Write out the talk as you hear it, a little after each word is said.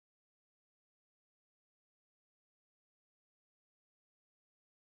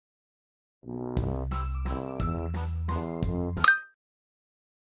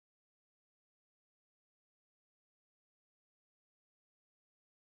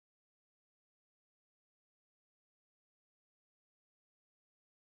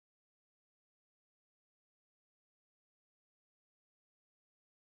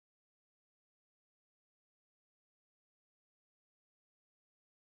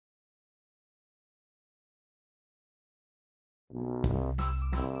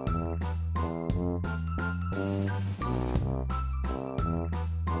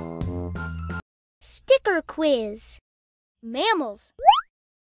Sticker quiz. Mammals.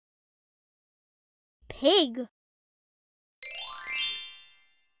 Pig.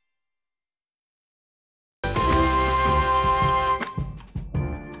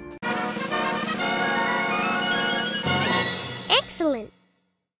 Excellent.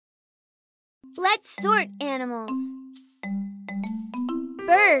 Let's sort animals.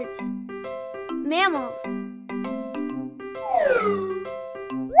 Birds. Mammals.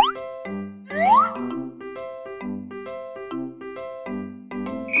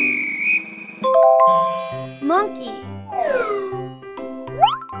 Monkey.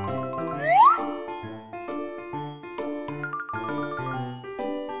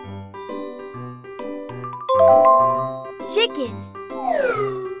 Chicken.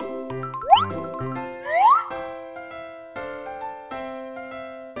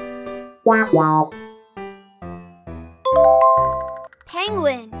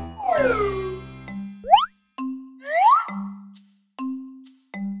 Penguin.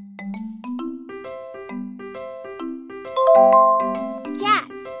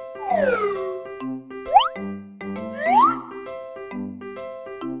 Cat.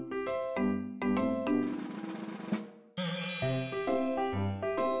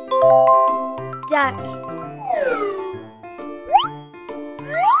 Duck.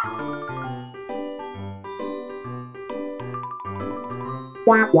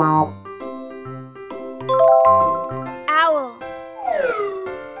 Owl.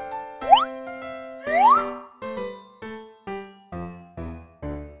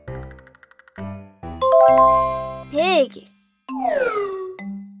 Pig.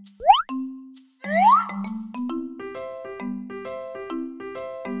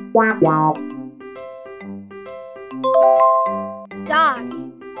 Dog.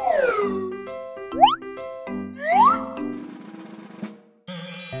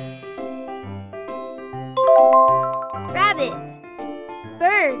 Rabbit.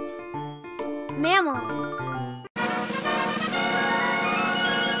 Birds. Mammals.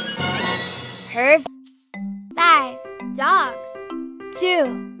 Herds. 5 dogs.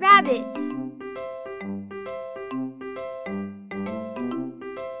 2 rabbits.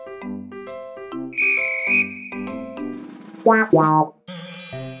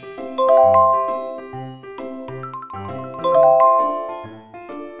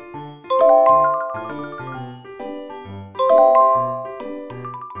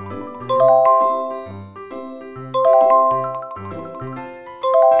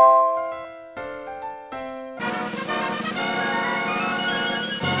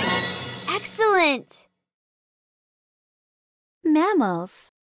 Excellent! Mammals.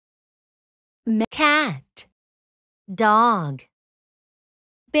 Cat. Dog.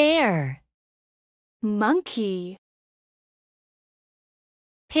 Bear. Monkey.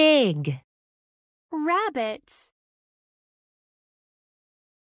 Pig. Rabbit.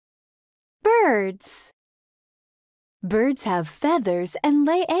 Birds. Birds have feathers and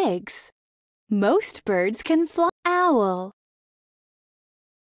lay eggs. Most birds can fly. Owl.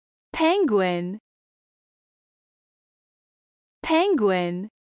 Penguin. Penguin.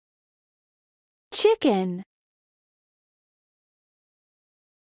 Chicken.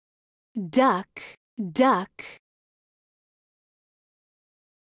 Duck. Duck.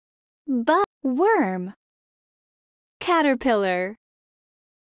 Worm. Caterpillar.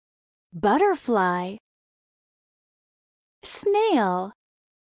 Butterfly. Snail.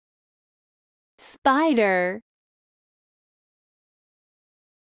 Spider.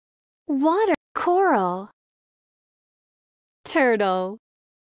 Water. Coral. Turtle.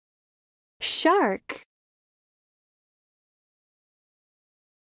 Shark.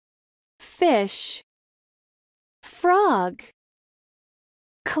 Fish. Frog.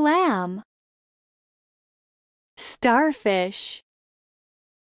 Clam. Starfish.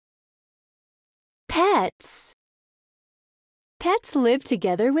 Pets. Pets live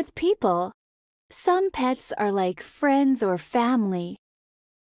together with people. Some pets are like friends or family.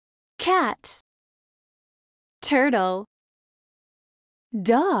 Cat. Turtle.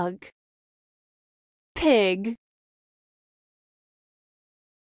 Dog. Pig.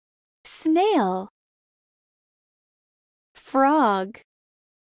 snail, frog,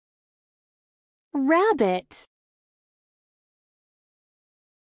 rabbit.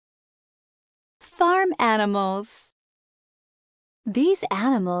 Farm animals. These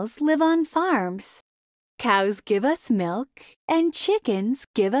animals live on farms. Cows give us milk and chickens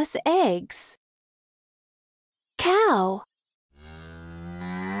give us eggs. Cow,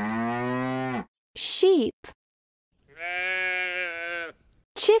 sheep,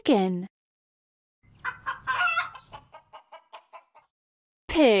 chicken,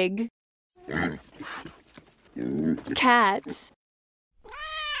 pig, cat,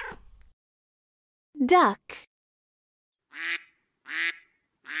 duck.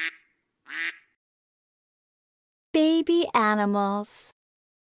 Baby animals.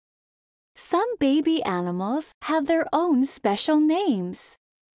 Some baby animals have their own special names.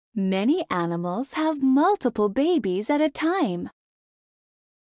 Many animals have multiple babies at a time.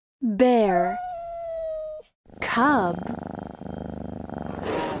 Bear, cub,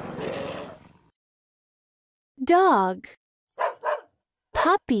 dog,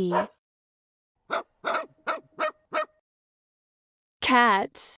 puppy,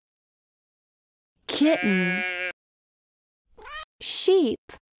 cat, kitten, sheep,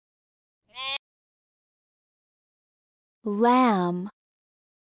 lamb,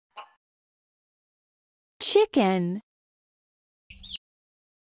 chicken,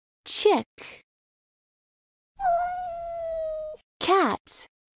 chick, cat,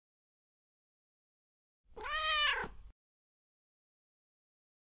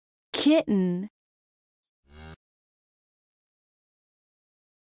 kitten,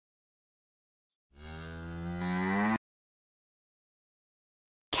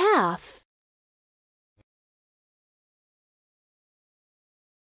 calf.